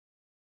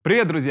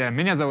Привет, друзья!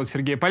 Меня зовут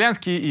Сергей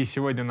Полянский, и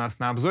сегодня у нас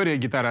на обзоре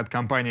гитара от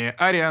компании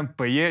ARIA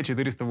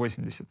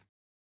PE-480.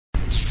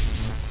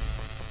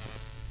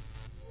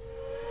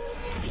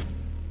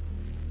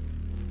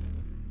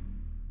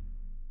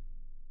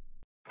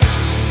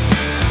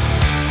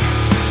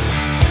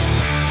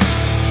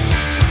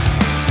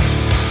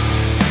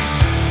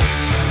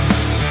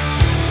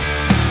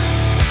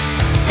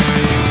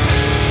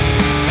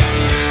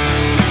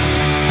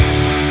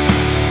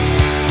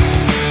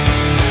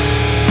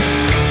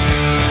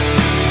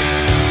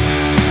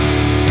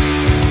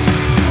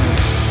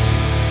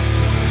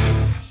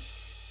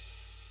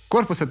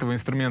 Корпус этого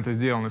инструмента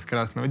сделан из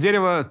красного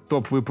дерева,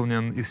 топ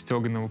выполнен из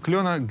стёганого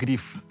клёна,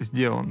 гриф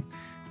сделан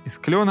из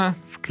клёна,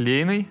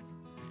 вклеенный,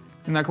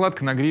 и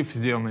накладка на гриф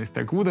сделана из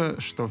TechWood,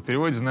 что в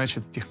переводе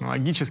значит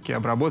технологически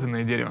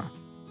обработанное дерево.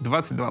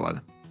 22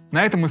 лада.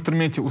 На этом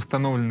инструменте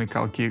установлены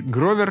колки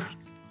Гровер,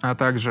 а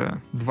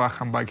также два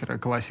хамбакера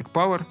Classic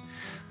Power,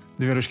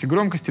 две ручки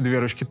громкости, две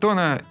ручки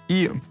тона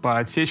и по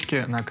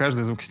отсечке на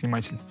каждый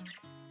звукосниматель.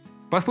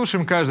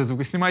 Послушаем каждый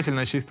звукосниматель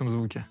на чистом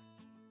звуке.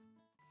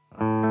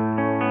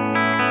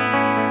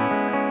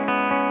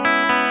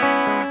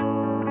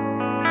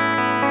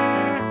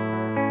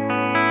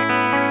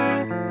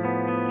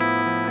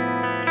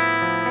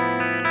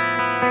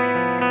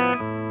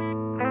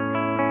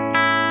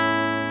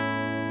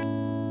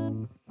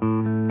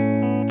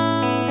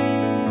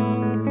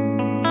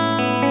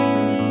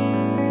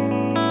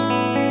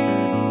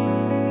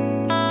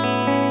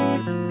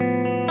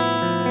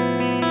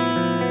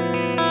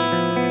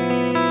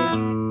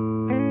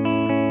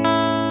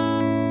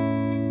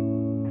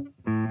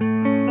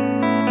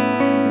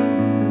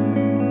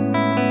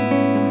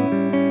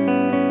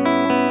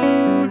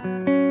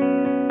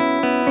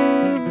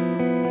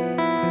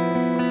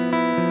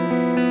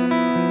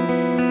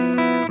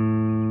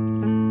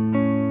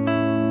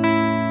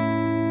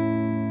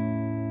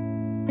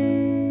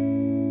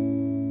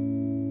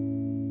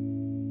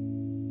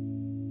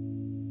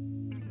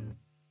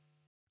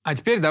 А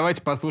теперь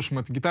давайте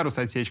послушаем эту гитару с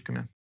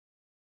отсечками.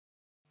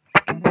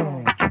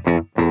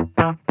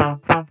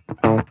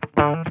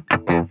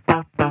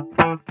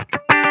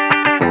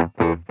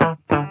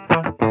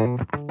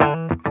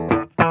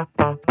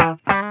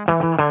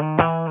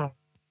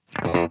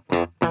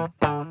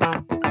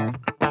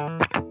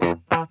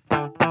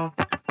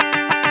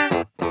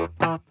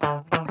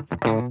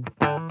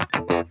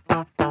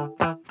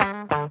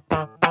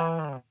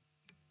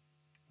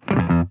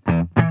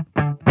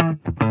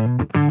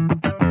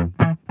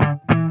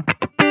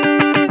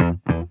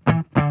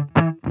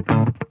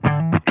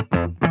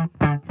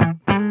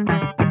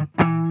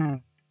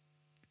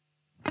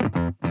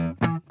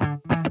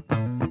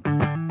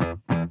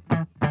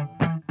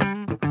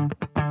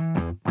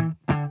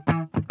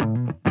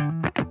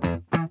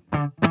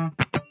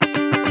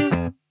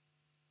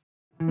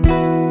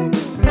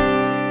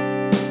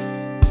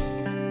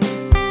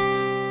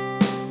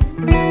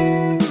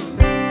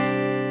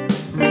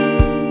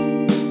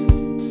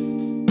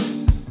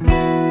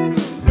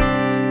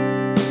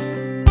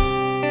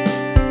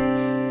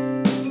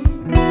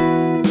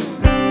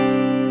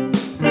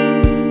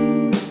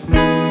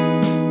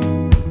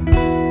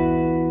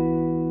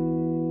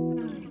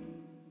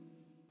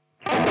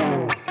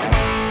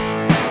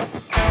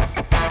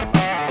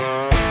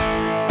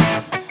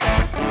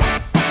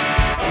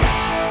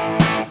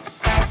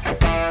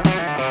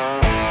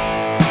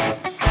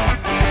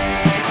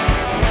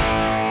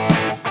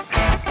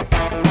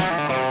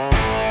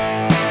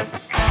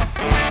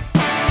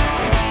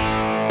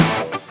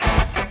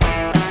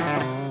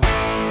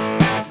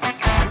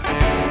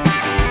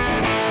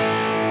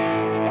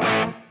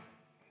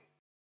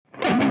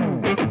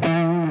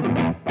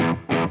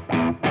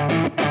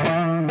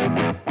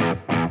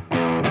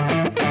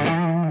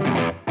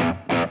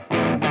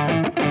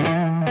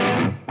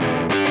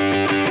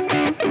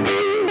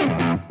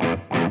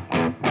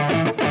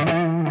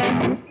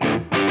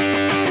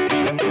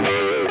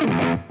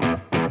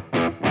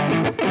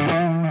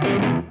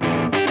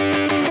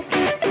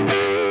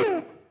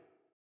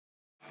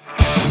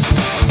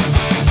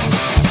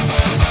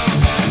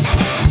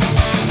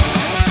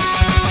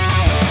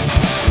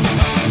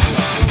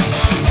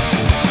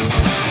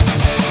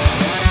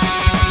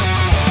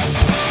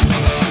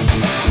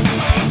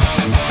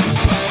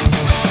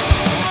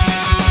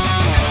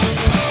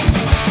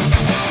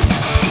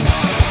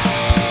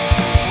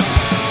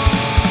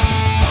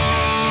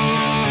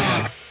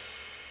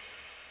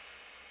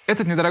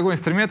 Этот недорогой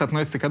инструмент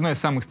относится к одной из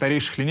самых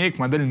старейших линеек в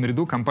модельном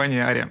ряду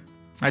компании ARIA.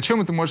 О чем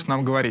это может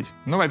нам говорить?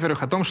 Ну,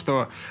 во-первых, о том,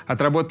 что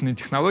отработанные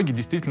технологии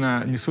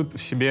действительно несут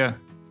в себе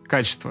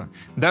качество,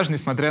 даже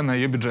несмотря на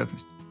ее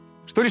бюджетность.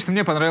 Что лично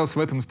мне понравилось в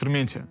этом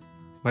инструменте?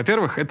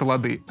 Во-первых, это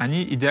лады.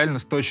 Они идеально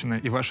сточены,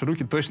 и ваши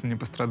руки точно не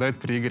пострадают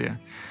при игре.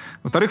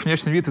 Во-вторых,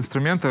 внешний вид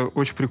инструмента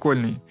очень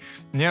прикольный.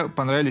 Мне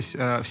понравились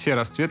все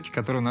расцветки,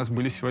 которые у нас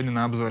были сегодня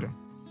на обзоре.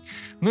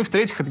 Ну и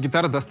в-третьих, эта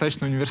гитара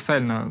достаточно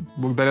универсальна,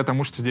 благодаря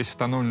тому, что здесь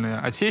установлены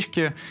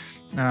отсечки,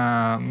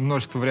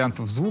 множество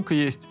вариантов звука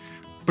есть.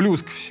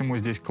 Плюс ко всему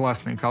здесь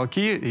классные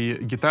колки, и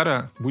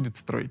гитара будет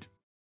строить.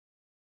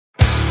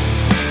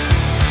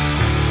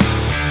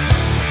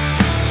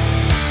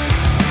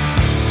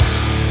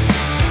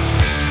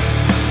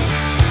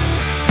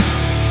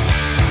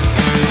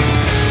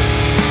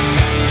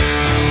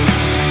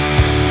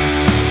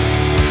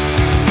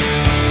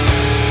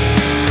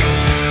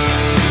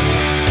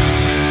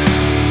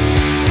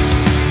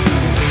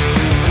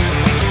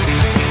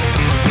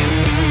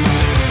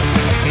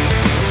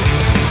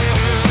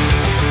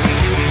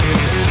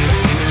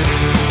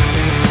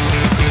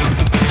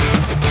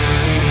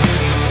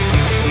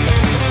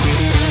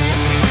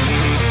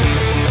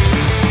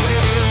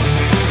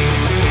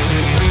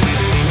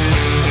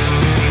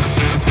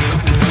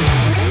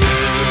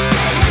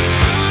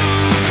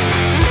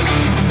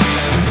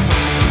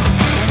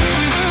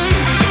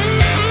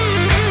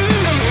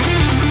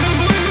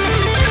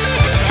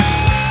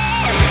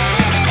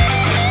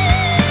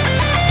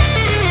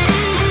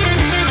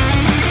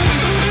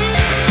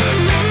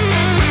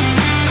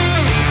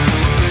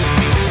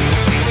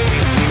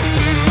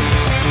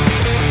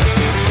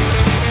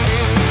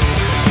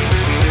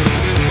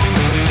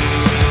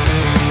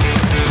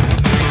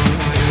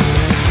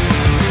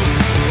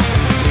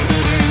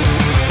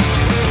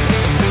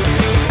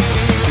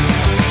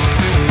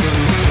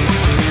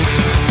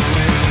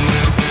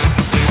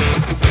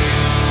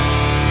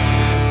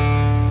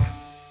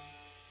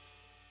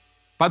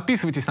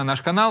 Подписывайтесь на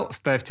наш канал,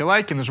 ставьте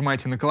лайки,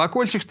 нажимайте на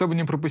колокольчик, чтобы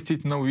не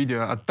пропустить новые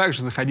видео, а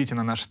также заходите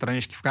на наши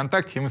странички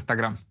ВКонтакте и в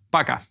Инстаграм.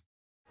 Пока!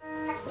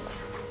 Ну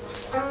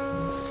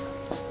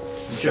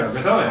что,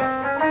 готовы?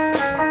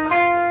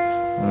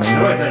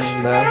 Давай дальше.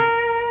 Да.